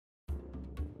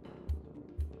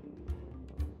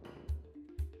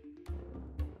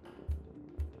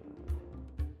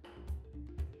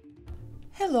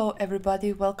Hello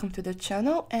everybody, welcome to the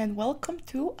channel and welcome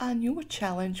to a new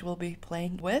challenge we'll be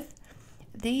playing with,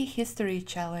 the History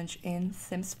Challenge in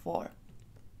Sims 4.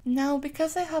 Now,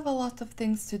 because I have a lot of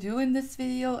things to do in this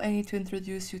video, I need to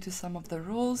introduce you to some of the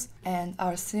rules and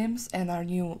our Sims and our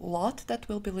new lot that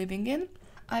we'll be living in.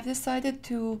 I've decided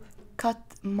to cut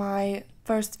my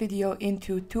first video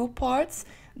into two parts.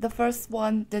 The first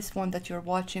one, this one that you're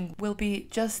watching, will be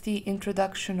just the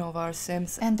introduction of our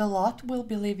Sims and the lot we'll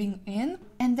be living in.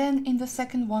 And then in the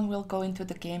second one, we'll go into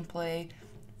the gameplay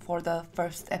for the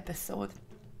first episode.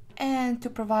 And to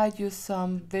provide you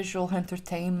some visual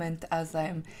entertainment as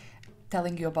I'm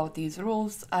telling you about these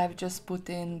rules, I've just put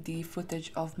in the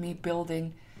footage of me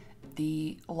building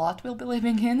the lot we'll be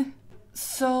living in.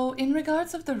 So in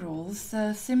regards of the rules,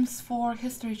 the Sims 4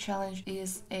 History Challenge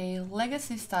is a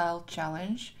legacy style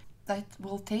challenge that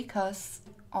will take us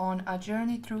on a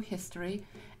journey through history,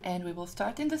 and we will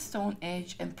start in the Stone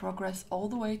Age and progress all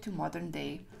the way to modern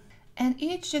day. And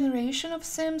each generation of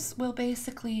Sims will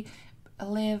basically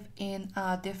live in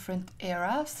a different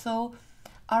era. So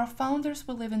our founders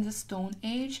will live in the Stone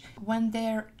Age. When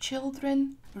their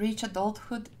children reach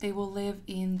adulthood, they will live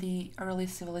in the early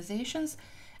civilizations,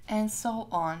 and so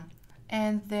on.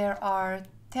 And there are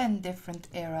 10 different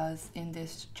eras in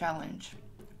this challenge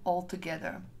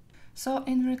altogether. So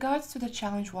in regards to the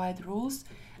challenge-wide rules,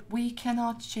 we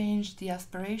cannot change the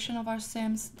aspiration of our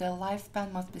Sims. The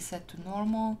lifespan must be set to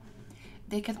normal.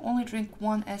 They can only drink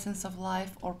one essence of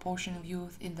life or potion of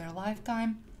youth in their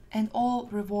lifetime, and all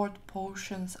reward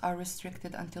potions are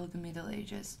restricted until the Middle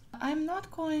Ages. I'm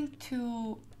not going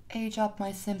to age up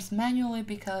my Sims manually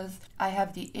because I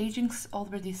have the agings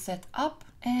already set up,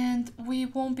 and we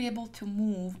won't be able to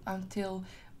move until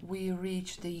we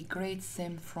reach the Great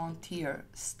Sim Frontier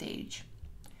stage.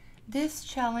 This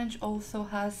challenge also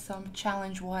has some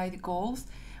challenge-wide goals,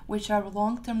 which are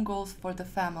long-term goals for the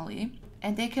family,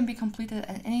 and they can be completed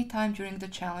at any time during the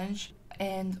challenge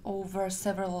and over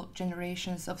several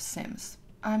generations of Sims.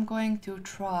 I'm going to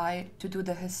try to do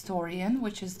the Historian,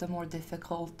 which is the more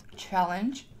difficult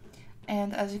challenge.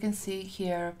 And as you can see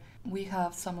here, we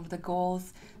have some of the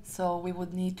goals. So we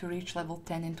would need to reach level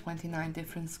 10 in 29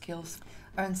 different skills,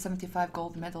 earn 75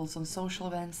 gold medals on social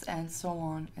events, and so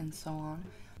on and so on.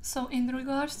 So in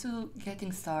regards to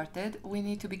getting started, we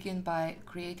need to begin by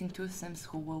creating two Sims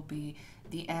who will be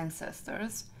the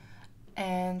ancestors.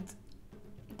 And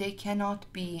they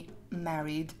cannot be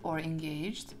married or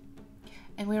engaged.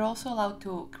 And we're also allowed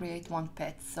to create one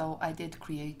pet, so I did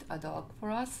create a dog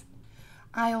for us.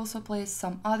 I also placed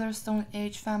some other Stone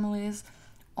Age families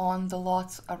on the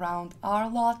lots around our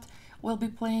lot. We'll be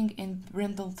playing in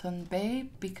Brindleton Bay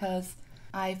because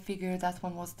I figured that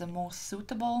one was the most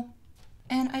suitable.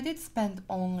 And I did spend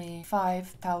only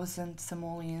 5,000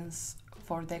 simoleons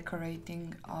for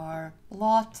decorating our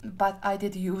lot, but I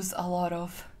did use a lot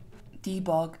of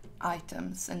debug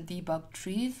items and debug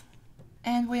trees.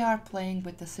 And we are playing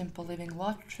with the simple living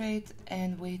lot trait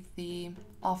and with the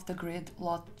off-the-grid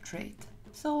lot trait.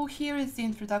 So here is the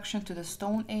introduction to the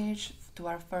Stone Age, to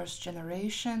our first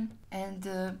generation,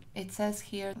 and it says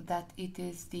here that it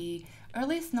is the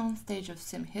earliest known stage of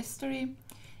Sim history.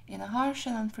 In a harsh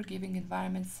and unforgiving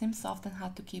environment, Sims often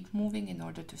had to keep moving in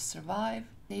order to survive.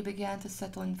 They began to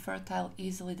settle in fertile,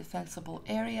 easily defensible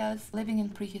areas. Living in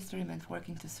prehistory meant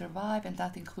working to survive, and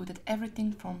that included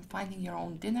everything from finding your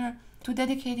own dinner to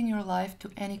dedicating your life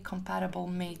to any compatible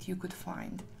mate you could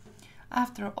find.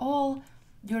 After all,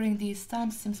 during these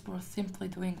times, Sims were simply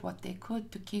doing what they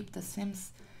could to keep the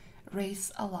Sims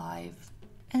race alive.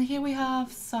 And here we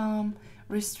have some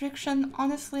restriction.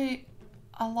 Honestly,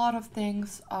 a lot of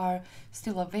things are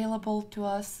still available to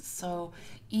us, so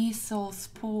easels,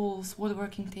 pools,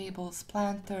 woodworking tables,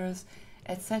 planters,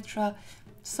 etc.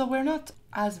 So we're not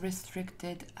as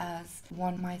restricted as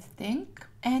one might think.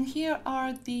 And here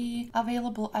are the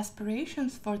available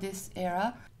aspirations for this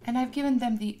era, and I've given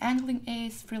them the angling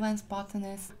ace, freelance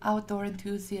botanist, outdoor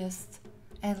enthusiast,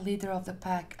 and leader of the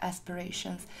pack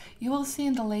aspirations. You will see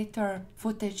in the later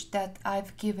footage that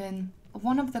I've given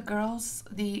one of the girls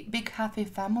the big happy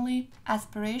family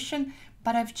aspiration,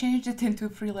 but I've changed it into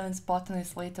freelance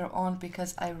botanist later on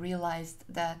because I realized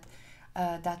that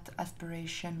that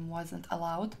aspiration wasn't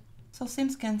allowed. So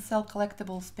Sims can sell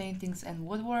collectibles, paintings, and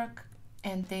woodwork,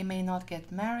 and they may not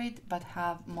get married but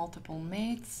have multiple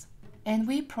mates. And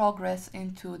we progress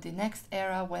into the next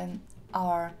era when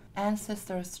our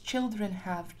ancestors' children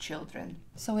have children.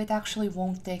 So it actually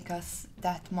won't take us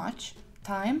that much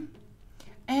time.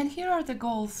 And here are the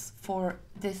goals for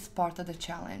this part of the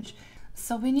challenge.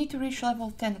 So we need to reach level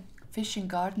 10 fishing,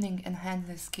 gardening, and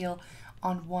handling skill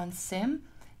on one Sim.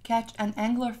 catch an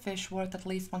anglerfish worth at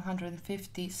least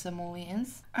 150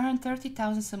 simoleons, earn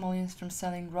 30,000 simoleons from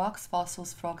selling rocks,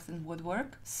 fossils, frogs, and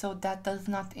woodwork, so that does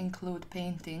not include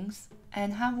paintings,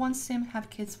 and have one sim have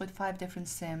kids with 5 different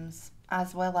sims,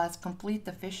 as well as complete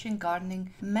the fishing,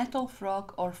 gardening, metal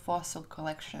frog, or fossil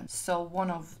collection. So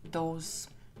one of those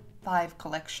 5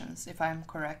 collections, if I'm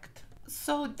correct.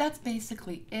 So that's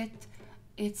basically it.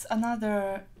 It's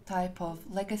another type of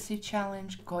legacy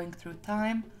challenge going through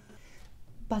time.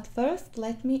 But first,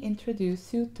 let me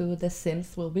introduce you to the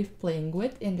sims we'll be playing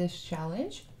with in this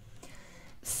challenge.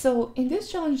 So in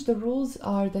this challenge, the rules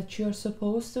are that you're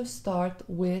supposed to start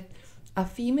with a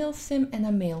female sim and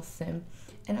a male sim.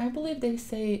 And I believe they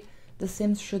say the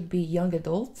sims should be young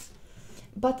adults.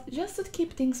 But just to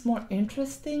keep things more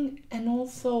interesting and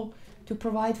also to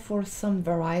provide for some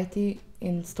variety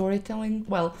in storytelling,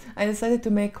 well, I decided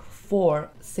to make 4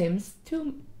 sims,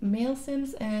 2 male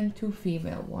sims and 2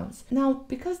 female ones. Now,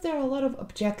 because there are a lot of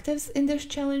objectives in this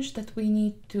challenge that we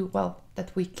need to, well,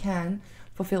 that we can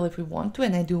fulfill if we want to,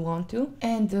 and I do want to,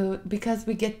 and because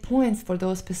we get points for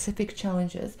those specific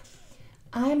challenges,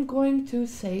 I'm going to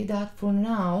say that for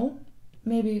now,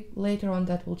 maybe later on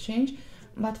that will change,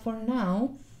 but for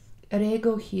now,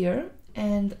 Rego here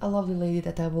and a lovely lady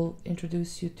that I will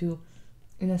introduce you to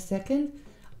in a second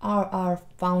are our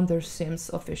founder sims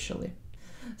officially.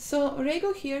 So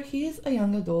Rego here, he is a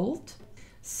young adult,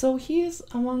 so he is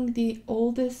among the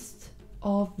oldest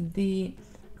of the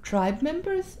tribe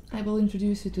members. I will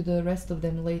introduce you to the rest of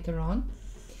them later on,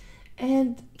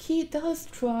 and he does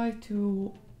try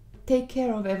to take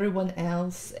care of everyone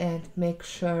else and make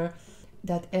sure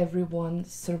that everyone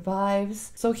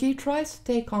survives. So he tries to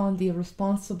take on the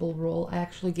responsible role. I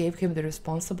actually gave him the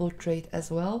responsible trait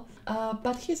as well,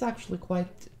 but he's actually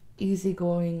quite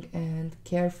easygoing and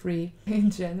carefree in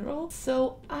general.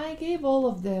 So I gave all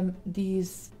of them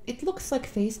these, it looks like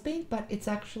face paint, but it's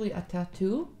actually a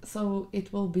tattoo, so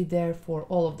it will be there for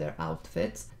all of their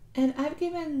outfits. And I've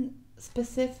given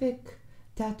specific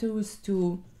tattoos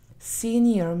to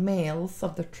senior males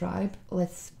of the tribe,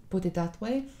 let's put it that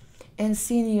way, and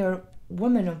senior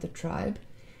women of the tribe,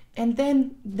 and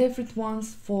then different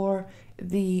ones for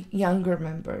the younger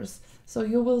members. So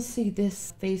you will see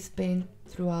this face paint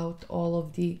throughout all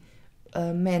of the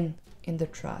men in the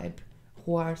tribe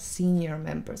who are senior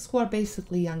members, who are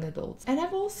basically young adults. And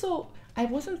I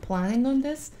wasn't planning on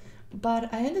this,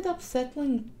 but I ended up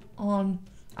settling on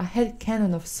a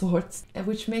headcanon of sorts,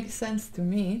 which makes sense to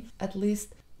me, at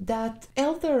least, that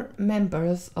elder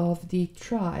members of the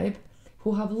tribe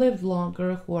who have lived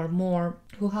longer,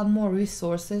 who have more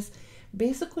resources,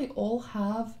 basically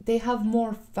they have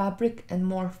more fabric and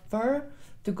more fur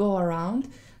to go around.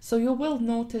 So you will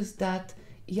notice that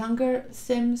younger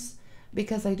sims,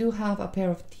 because I do have a pair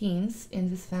of teens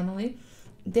in this family,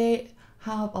 they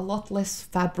have a lot less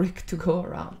fabric to go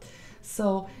around.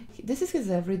 So this is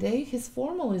his everyday. His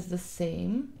formal is the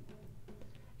same.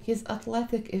 His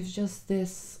athletic is just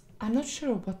this, I'm not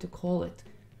sure what to call it.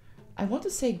 I want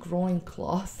to say groin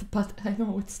cloth, but I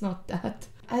know it's not that.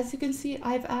 As you can see,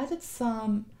 I've added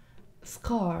some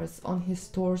scars on his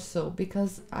torso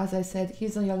because, as I said,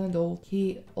 he's a young adult.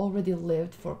 He already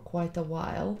lived for quite a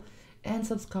while, and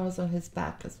some scars on his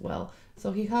back as well.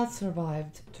 So he has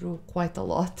survived through quite a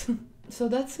lot. So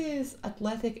that's his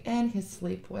athletic and his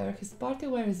sleepwear. His party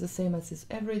wear is the same as his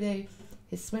everyday.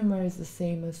 His swimwear is the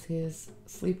same as his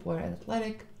sleepwear and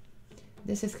athletic.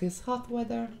 This is his hot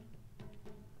weather.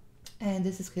 And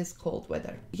this is his cold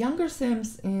weather. Younger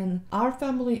sims in our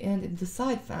family and in the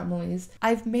side families,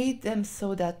 I've made them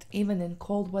so that even in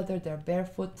cold weather they're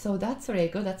barefoot. So that's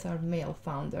Rego, that's our male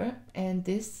founder, and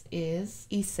this is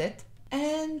Iset.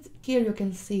 And here you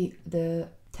can see the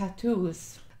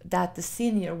tattoos that the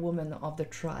senior women of the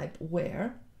tribe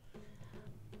wear.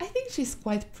 I think she's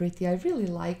quite pretty. I really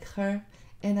like her,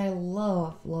 and I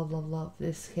love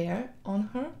this hair on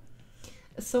her.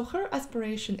 So her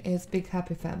aspiration is big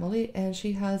happy family, and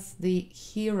she has the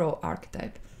hero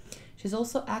archetype. She's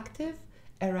also active,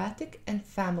 erratic, and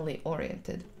family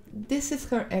oriented. This is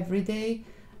her everyday.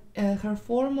 Her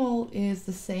formal is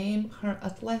the same. Her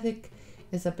athletic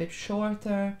is a bit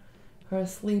shorter. Her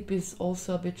sleep is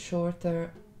also a bit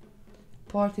shorter.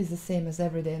 Party is the same as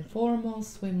everyday and formal.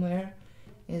 Swimwear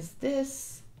is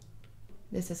this.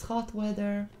 This is hot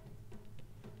weather.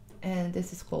 And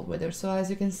this is cold weather. So as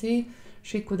you can see,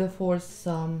 she could afford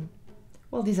some,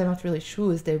 well, these are not really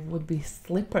shoes, they would be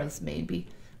slippers maybe,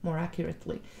 more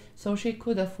accurately. So she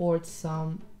could afford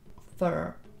some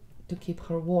fur to keep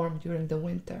her warm during the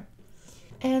winter.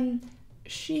 And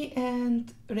she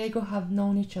and Rego have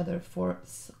known each other for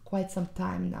quite some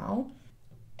time now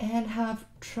and have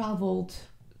traveled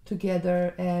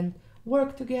together and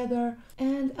work together.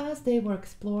 And as they were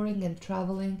exploring and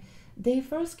traveling, they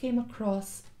first came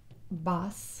across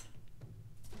Bas.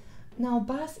 Now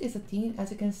Bas is a teen.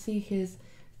 As you can see, his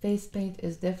face paint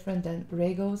is different than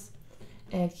Rhaego's,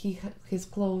 and his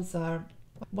clothes are,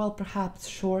 well, perhaps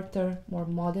shorter, more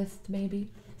modest maybe.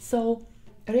 So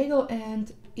Rhaego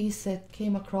and Iset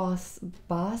came across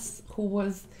Bas,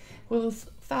 whose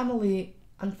family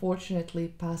unfortunately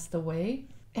passed away,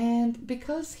 and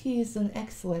because he is an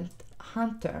excellent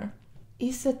hunter,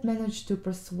 Iset managed to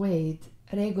persuade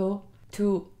Rhaego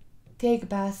to take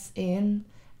Bas in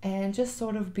and just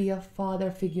sort of be a father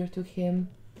figure to him,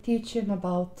 teach him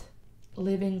about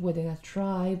living within a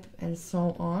tribe and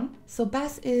so on. So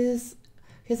Bas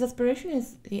his aspiration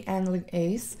is the Angling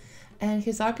Ace, and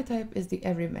his archetype is the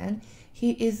Everyman.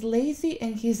 He is lazy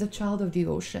and he's a child of the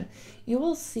ocean. You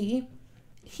will see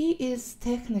he is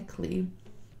technically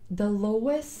the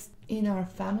lowest in our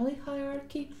family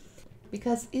hierarchy,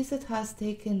 because Iset has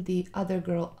taken the other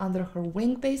girl under her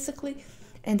wing basically,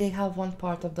 and they have one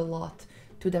part of the lot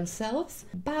to themselves.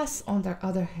 Bas, on the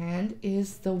other hand,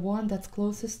 is the one that's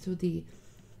closest to the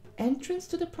entrance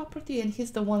to the property, and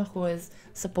he's the one who is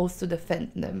supposed to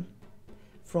defend them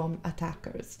from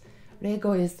attackers.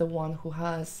 Rhaego is the one who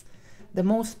has the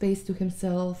most space to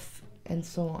himself and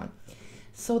so on.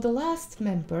 So the last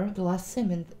member, the last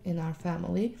sim in our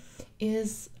family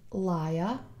is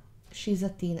Laya. She's a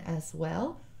teen as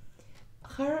well.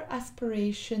 Her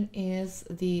aspiration is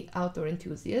the outdoor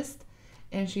enthusiast,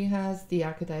 and she has the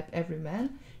archetype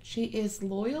Everyman. She is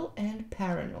loyal and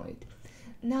paranoid.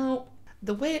 Now,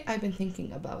 the way I've been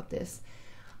thinking about this,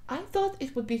 I thought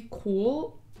it would be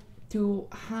cool to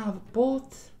have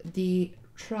both the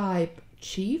tribe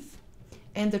chief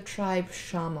and the tribe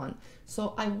shaman.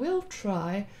 So I will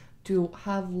try to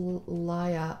have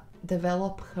Laya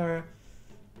develop her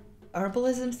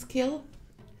herbalism skill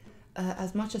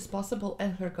as much as possible,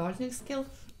 and her gardening skill,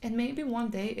 and maybe one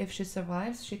day, if she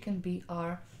survives, she can be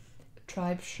our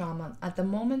tribe shaman. At the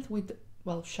moment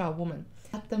shawoman.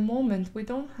 At the moment we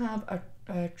don't have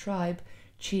a tribe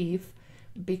chief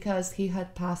because he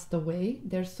had passed away.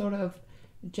 They're sort of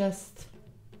just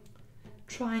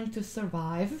trying to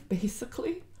survive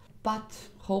basically, but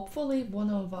hopefully one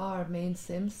of our main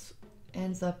sims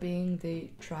ends up being the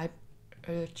tribe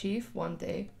chief one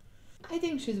day. I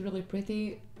think she's really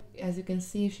pretty. As you can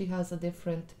see, she has a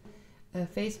different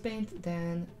face paint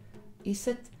than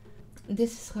Iset.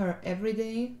 This is her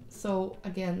everyday, so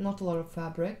again, not a lot of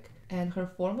fabric, and her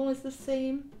formal is the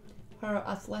same. Her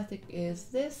athletic is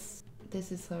this.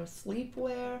 This is her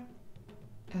sleepwear,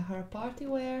 her party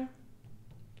wear,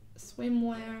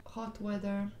 swimwear, hot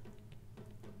weather,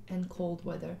 and cold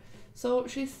weather. So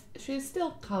she's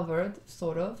still covered,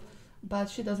 sort of, but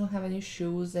she doesn't have any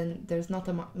shoes, and there's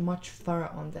not much fur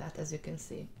on that, as you can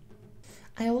see.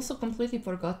 I also completely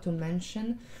forgot to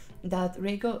mention that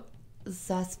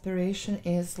Rhaego's aspiration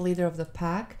is leader of the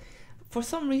pack. For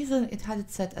some reason it had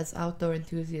it set as outdoor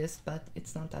enthusiast, but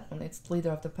it's not that one, it's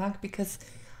leader of the pack, because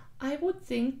I would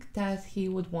think that he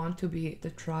would want to be the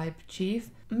tribe chief,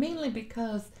 mainly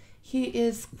because he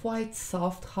is quite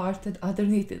soft-hearted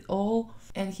underneath it all,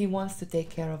 and he wants to take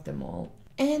care of them all.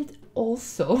 And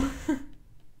also,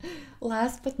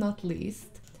 last but not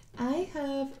least, I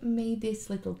have made this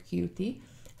little cutie.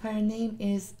 Her name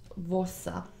is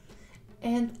Vossa,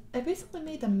 and I basically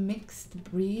made a mixed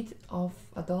breed of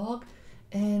a dog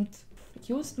and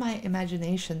used my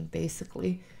imagination,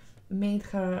 basically. Made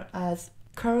her as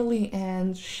curly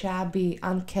and shabby,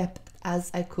 unkempt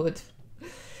as I could.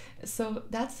 So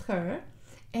that's her.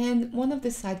 And one of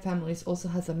the side families also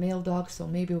has a male dog, so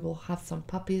maybe we'll have some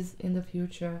puppies in the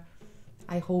future.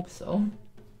 I hope so.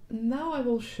 Now I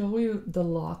will show you the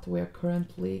lot we're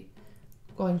currently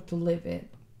going to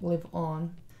live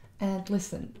on. And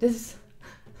listen, this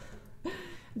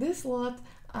lot,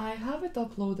 I have it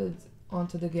uploaded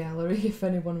onto the gallery if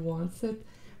anyone wants it,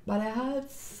 but I had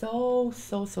so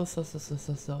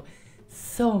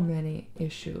many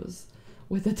issues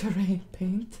with the terrain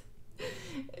paint.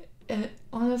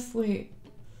 Honestly,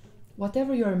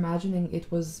 whatever you're imagining, it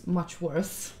was much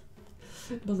worse.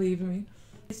 Believe me.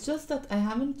 It's just that I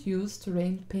haven't used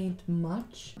terrain paint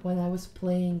much when I was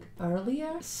playing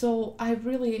earlier, so I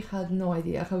really had no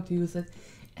idea how to use it.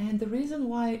 And the reason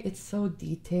why it's so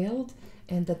detailed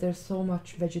and that there's so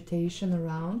much vegetation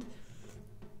around,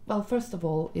 well, first of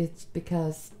all, it's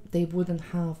because they wouldn't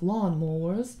have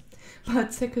lawnmowers,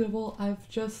 but second of all, I've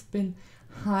just been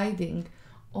hiding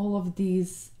all of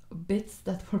these bits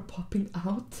that were popping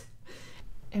out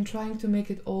and trying to make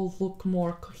it all look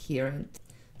more coherent.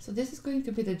 So this is going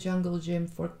to be the jungle gym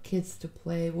for kids to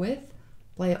play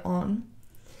on.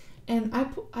 And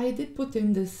I did put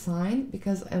in this sign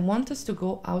because I want us to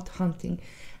go out hunting.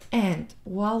 And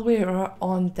while we are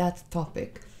on that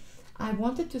topic, I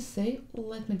wanted to say,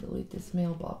 let me delete this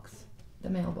mailbox. The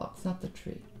mailbox, not the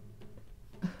tree.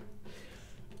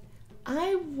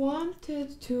 I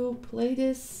wanted to play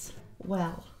this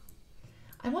well.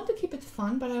 I want to keep it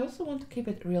fun, but I also want to keep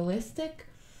it realistic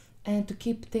and to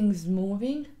keep things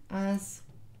moving as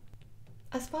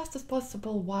fast as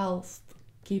possible whilst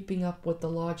keeping up with the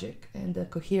logic and the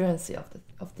coherency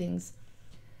of things.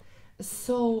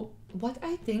 So what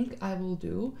I think I will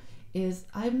do is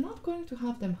I'm not going to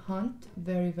have them hunt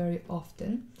very, very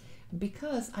often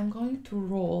because I'm going to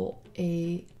roll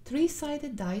a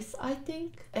 3-sided dice, I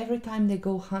think, every time they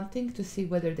go hunting to see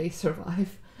whether they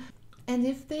survive. And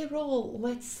if they roll,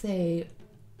 let's say,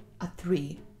 a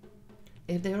 3,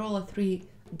 if they roll a 3,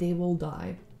 they will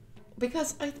die.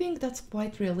 Because I think that's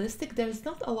quite realistic. There's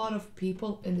not a lot of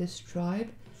people in this tribe,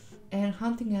 and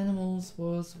hunting animals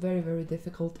was very, very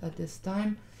difficult at this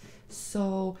time.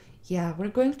 So yeah, we're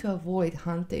going to avoid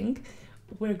hunting.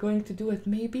 We're going to do it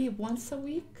maybe once a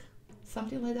week,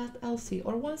 something like that, I'll see,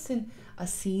 or once in a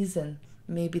season,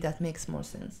 maybe that makes more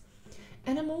sense.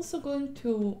 And I'm also going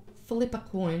to flip a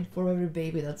coin for every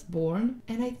baby that's born,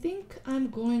 and I think I'm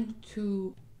going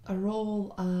to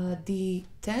roll a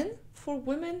D10 for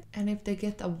women, and if they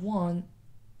get a 1,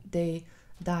 they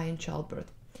die in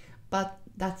childbirth. But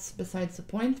that's besides the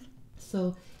point.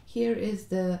 So here is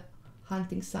the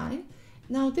hunting sign.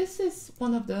 Now this is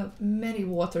one of the many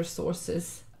water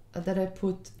sources that I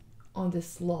put on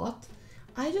this lot.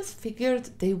 I just figured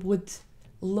they would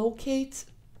locate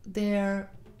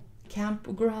their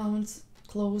campgrounds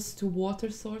close to water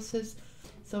sources.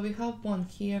 So we have one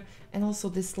here, and also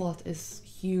this lot is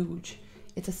huge.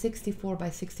 It's a 64 by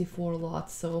 64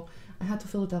 lot, so I had to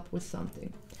fill it up with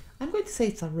something. I'm going to say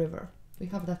it's a river. We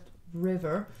have that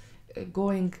river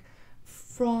going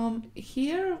from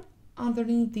here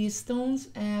underneath these stones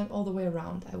and all the way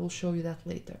around. I will show you that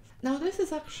later. Now this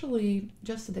is actually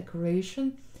just a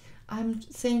decoration. I'm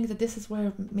saying that this is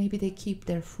where maybe they keep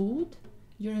their food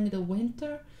during the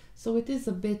winter, so it is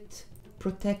a bit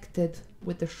protected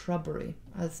with the shrubbery,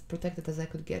 as protected as I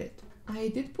could get it. I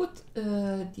did put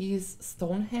these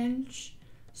Stonehenge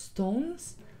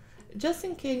stones just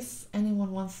in case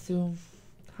anyone wants to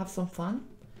have some fun.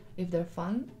 If their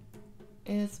fun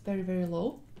is very, very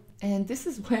low. And this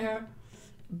is where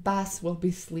Bass will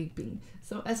be sleeping.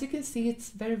 So as you can see, it's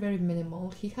very, very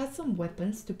minimal. He has some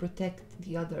weapons to protect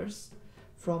the others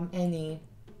from any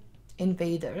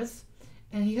invaders,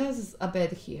 and he has a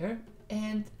bed here.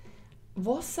 And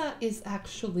Vossa is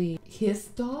actually his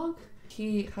dog.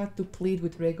 He had to plead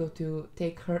with Rego to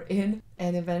take her in,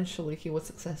 and eventually he was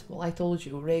successful. I told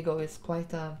you, Rego is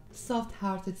quite a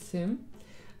soft-hearted sim,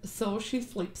 so she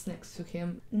sleeps next to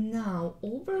him. Now,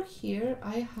 over here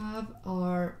I have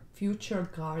our future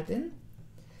garden,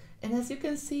 and as you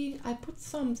can see, I put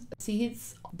some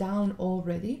seeds down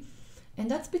already, and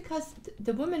that's because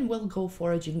the women will go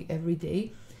foraging every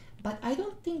day, but I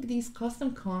don't think these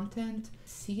custom content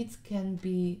seeds can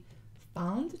be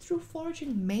found through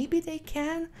foraging. Maybe they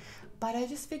can, but I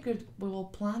just figured we will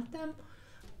plant them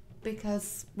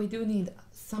because we do need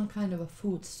some kind of a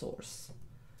food source,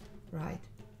 right?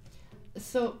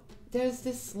 So there's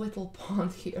this little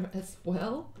pond here as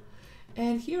well,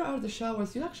 and here are the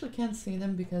showers. You actually can't see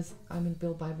them because I'm in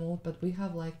build by mode, but we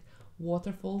have like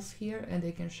waterfalls here and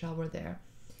they can shower there.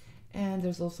 And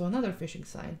there's also another fishing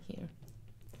sign here.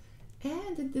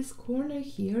 And in this corner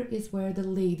here is where the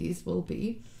ladies will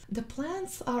be. The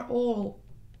plants are all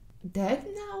dead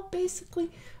now basically,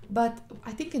 but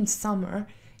I think in summer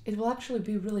it will actually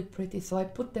be really pretty, so I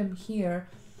put them here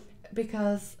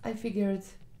because I figured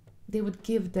they would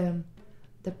give them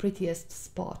the prettiest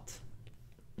spot,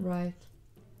 right?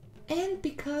 And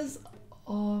because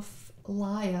of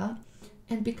Laya,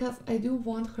 and because I do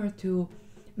want her to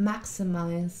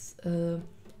maximize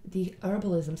the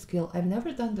herbalism skill. I've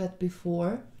never done that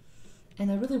before,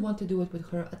 and I really want to do it with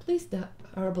her, at least the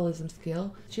herbalism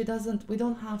skill. We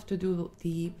don't have to do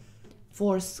the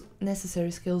 4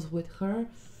 necessary skills with her.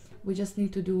 We just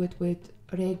need to do it with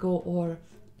Rego or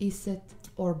Iset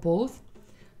or both.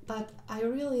 But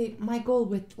my goal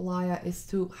with Laya is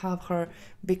to have her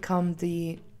become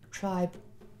the tribe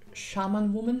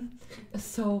shaman woman.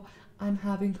 So I'm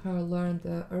having her learn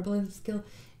the herbalism skill,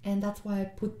 and that's why I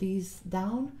put these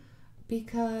down,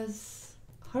 because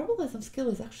herbalism skill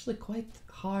is actually quite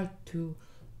hard to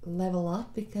level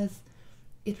up because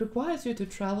it requires you to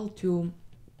travel to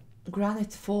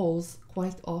Granite Falls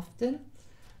quite often,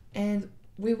 and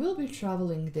we will be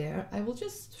traveling there. I will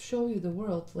just show you the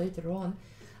world later on,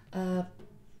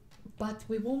 but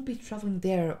we won't be traveling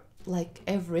there like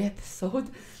every episode,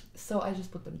 so I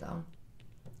just put them down.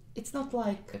 It's not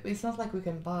like we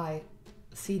can buy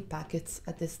seed packets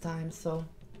at this time, so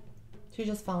she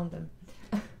just found them.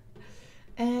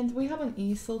 And we have an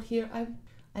easel here.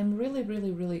 I'm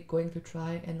really going to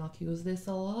try and not use this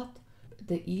a lot,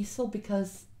 the easel,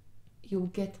 because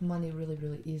you'll get money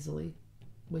really easily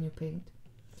when you paint.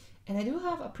 And I do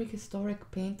have a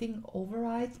prehistoric painting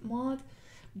override mod,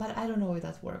 but I don't know if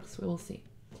that works. We will see.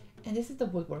 And this is the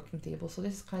woodworking table, so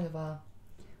this is kind of a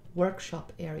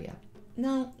workshop area.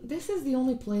 Now, this is the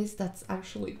only place that's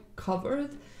actually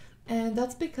covered, and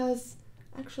that's because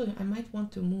actually I might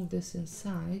want to move this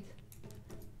inside.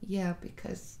 Yeah,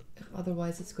 because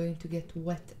otherwise it's going to get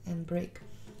wet and break.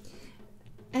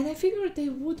 And I figured they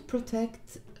would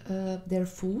protect their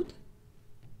food.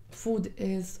 Food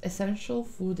is essential,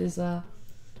 food is a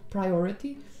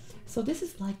priority. So this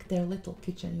is like their little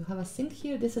kitchen. You have a sink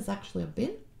here. This is actually a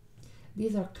bin.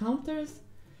 These are counters.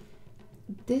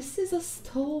 This is a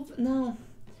stove. Now,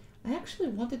 I actually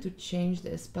wanted to change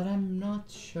this, but I'm not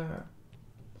sure.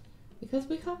 Because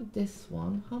we have this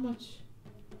one. How much?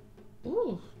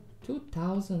 Ooh,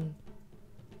 2,000.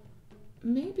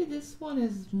 Maybe this one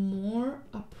is more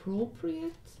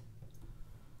appropriate.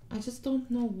 I just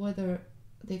don't know whether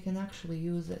they can actually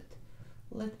use it.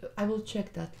 I will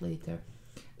check that later.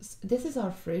 This is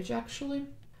our fridge actually,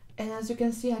 and as you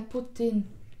can see, I put in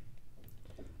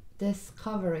this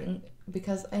covering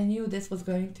because I knew this was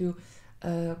going to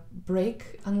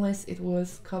break unless it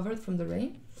was covered from the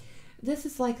rain. This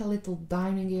is like a little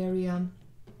dining area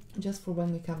just for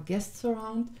when we have guests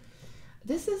around.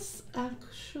 This is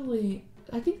actually,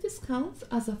 I think this counts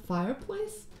as a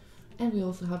fireplace, and we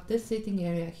also have this sitting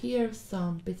area here,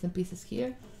 some bits and pieces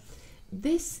here.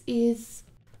 This is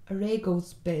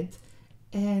Rhaego's bed,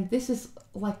 and this is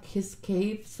like his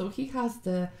cave, so he has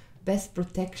the best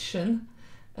protection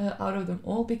out of them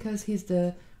all because he's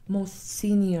the most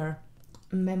senior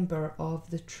member of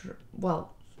the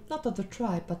well, not of the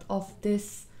tribe, but of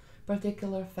this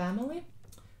particular family.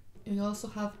 We also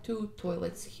have 2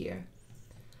 toilets here,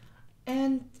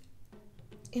 and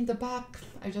in the back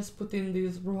I just put in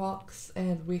these rocks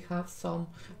and we have some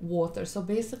water. So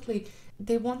basically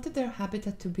they wanted their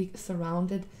habitat to be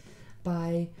surrounded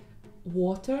by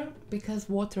water because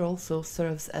water also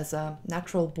serves as a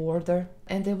natural border,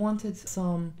 and they wanted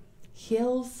some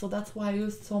hills, so that's why I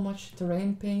used so much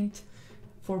terrain paint,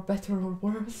 for better or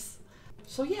worse.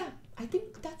 So yeah, I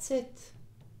think that's it.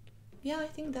 Yeah, I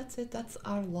think that's it. That's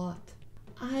our lot.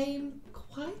 I'm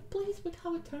quite pleased with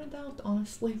how it turned out,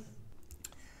 honestly.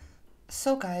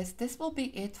 So guys, this will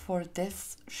be it for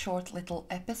this short little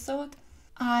episode.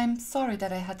 I'm sorry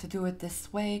that I had to do it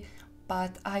this way,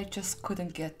 but I just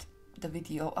couldn't get the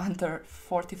video under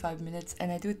 45 minutes,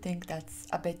 and I do think that's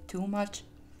a bit too much.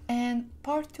 And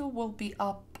part 2 will be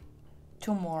up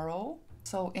tomorrow,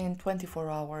 so in 24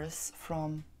 hours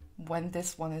from when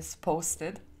this one is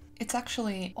posted. It's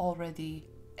actually already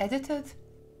edited,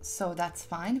 so that's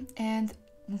fine. And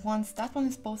once that one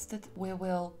is posted, we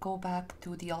will go back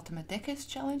to the Ultimate Decades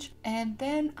Challenge, and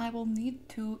then I will need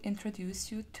to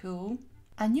introduce you to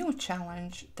a new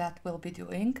challenge that we'll be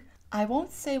doing. I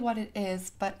won't say what it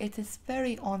is, but it is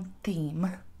very on theme.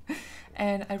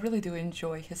 And I really do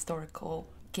enjoy historical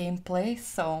gameplay,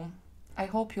 so I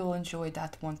hope you'll enjoy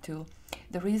that one too.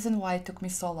 The reason why it took me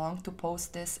so long to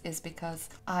post this is because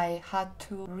I had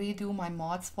to redo my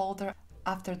mods folder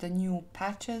after the new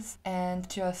patches and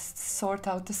just sort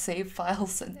out the save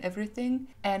files and everything.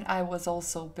 And I was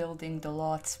also building the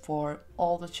lots for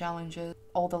all the challenges,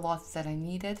 all the lots that I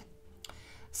needed.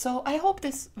 So I hope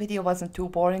this video wasn't too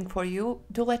boring for you.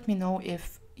 Do let me know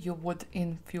if you would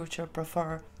in future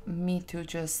prefer me to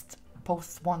just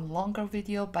post one longer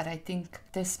video, but I think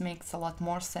this makes a lot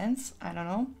more sense. I don't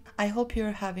know. I hope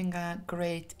you're having a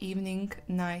great evening,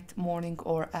 night, morning,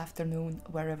 or afternoon,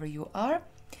 wherever you are.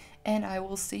 And I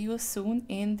will see you soon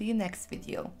in the next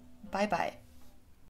video. Bye bye.